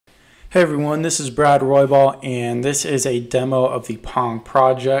Hey everyone, this is Brad Roybal, and this is a demo of the Pong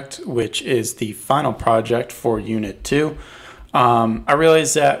Project, which is the final project for Unit 2. I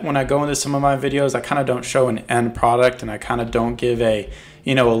realize that when I go into some of my videos, I kind of don't show an end product, and I kind of don't give a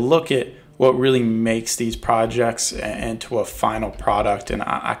look at what really makes these projects into a final product, and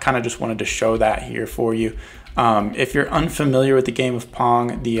I kind of just wanted to show that here for you. If you're unfamiliar with the game of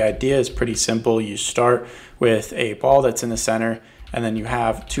Pong, the idea is pretty simple. You start with a ball that's in the center, and then you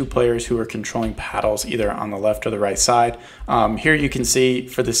have two players who are controlling paddles either on the left or the right side. Here you can see,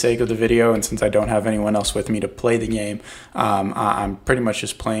 for the sake of the video, and since I don't have anyone else with me to play the game, I'm pretty much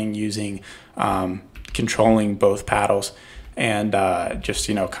just playing using controlling both paddles and just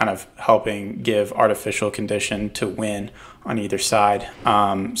kind of helping give artificial condition to win on either side.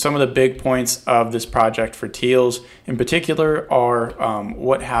 Some of the big points of this project for teals in particular are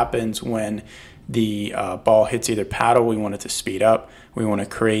what happens when the ball hits either paddle. We want it to speed up. We want to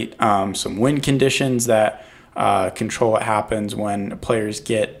create some win conditions that control what happens when players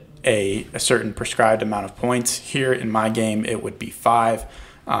get a certain prescribed amount of points. Here in my game, it would be 5.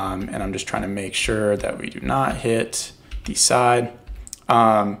 And I'm just trying to make sure that we do not hit the side.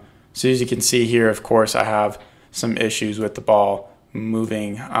 So as you can see here, of course, I have some issues with the ball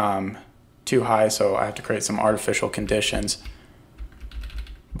moving too high, so I have to create some artificial conditions.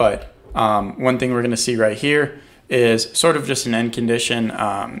 But one thing we're going to see right here is sort of just an end condition.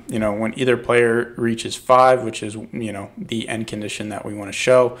 When either player reaches 5, which is the end condition that we want to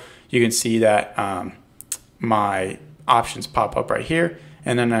show, you can see that my options pop up right here,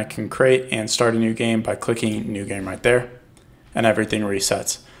 and then I can create and start a new game by clicking new game right there, and everything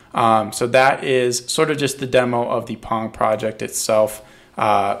resets. So that is sort of just the demo of the Pong project itself.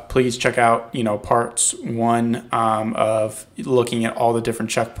 Please check out, parts 1 of looking at all the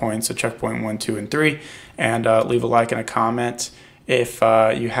different checkpoints, so checkpoint 1, 2, and 3, and leave a like and a comment if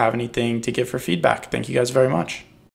you have anything to give for feedback. Thank you guys very much.